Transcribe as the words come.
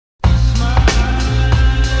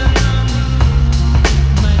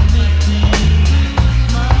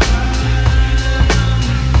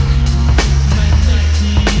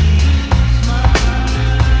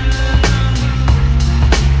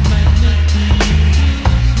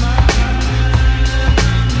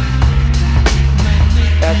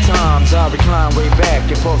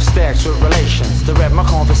Puff stacks with relations to rap my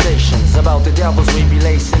conversations about the devils we be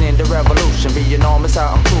lacing in the revolution. Be enormous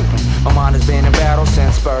how I'm trooping. My mind has been in battle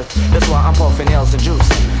since birth. That's why I'm puffing L's and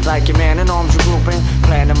juicing. Like a man in arms regrouping,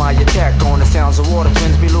 planning my attack on the sounds of water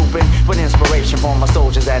twins be looping. With inspiration for my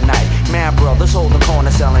soldiers at night. Mad brothers holding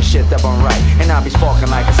corners selling shit that I'm right. And I be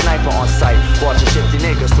sparking like a sniper on sight. Watching shifty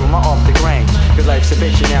niggas through my off the grain. Cause life's a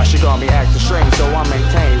bitch and now she got me acting strange. So I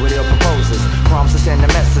maintain with ill proposes. Promise to send a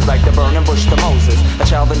message like the burning bush to Moses. A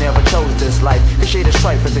child that never chose this life. Cause shit is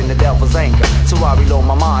strife within the devil's anger. So I reload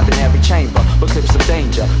my mind in every chamber with clips of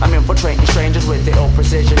danger. I'm infiltrating strangers with the ill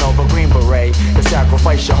precision of a green beret. The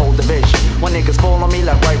sacrifice your whole division. When niggas fall on me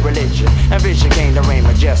like right religion. And vision came to reign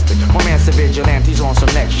majestic. Romance and vigilantes on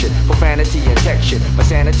some next shit. Profanity and tech shit. My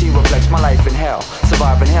sanity reflects my life in hell.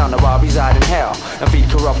 Survive in hell, now I reside in hell. And feed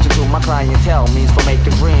corruption to my clientele. Means for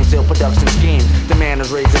making dreams, ill production schemes. The man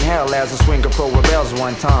is raising hell as a swinger pro rebels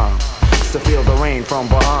one time. To feel the rain from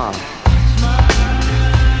behind.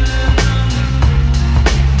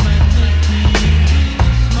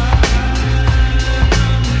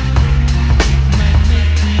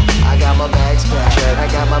 I got my bags packed, I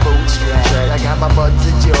got my boots strapped, I got my buds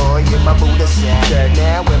of joy in my Buddha sack.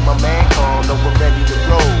 Now when my man called, know we're ready to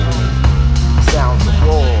roll. Sounds of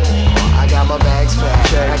war. I got my bags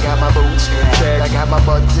packed, I got my boots strapped, I got my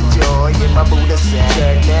buds of joy in my Buddha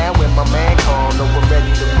sack. Now when my man called, know we're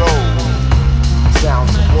ready to roll.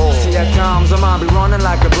 Sounds of war. See, at times I might be running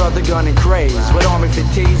like a brother gunning craze with army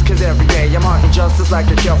fatigues, cause every day I'm hunting justice like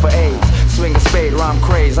a cure for AIDS. Swing a spade, rhyme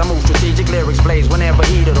craze. I move strategic lyrics blaze whenever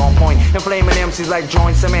heated on point. Inflaming MCs like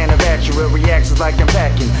joints, a man of accurate reactions like I'm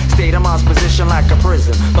packing. State of mind's position like a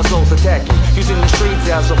prison, my soul's attacking. Using the streets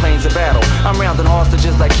as the planes of battle. I'm rounding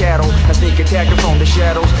hostages like cattle and sneak attacking from the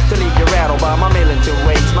shadows to leave you rattled by my militant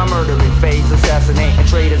ways. My murdering phase, assassinating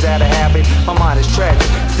traitors out of habit. My mind is tragic,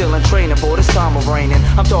 still in training for this time of raining.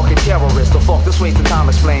 I'm talking terrorists, so fuck this waste of time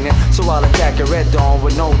explaining. So I'll attack at red dawn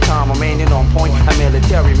with no time remaining on point. I'm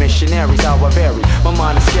military missionaries, how I vary. My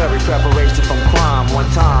mind is scary, preparation from crime. One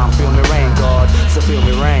time, feel me rain, God, so feel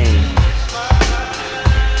me rain.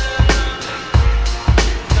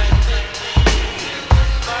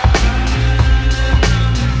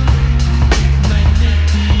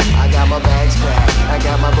 I got my bags packed, I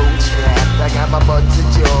got my boots strapped, I got my buds of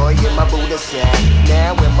joy in my Buddha sack.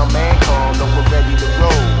 Now when my man called, know we're ready to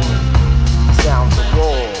roll. Sounds of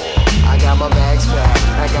war. I got my bags packed,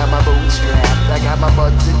 I got my boots strapped, I got my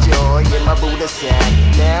buds of joy in my Buddha sack.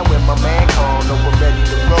 Now when my man called, know we're ready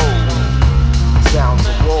to roll. Sounds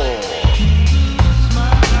of war.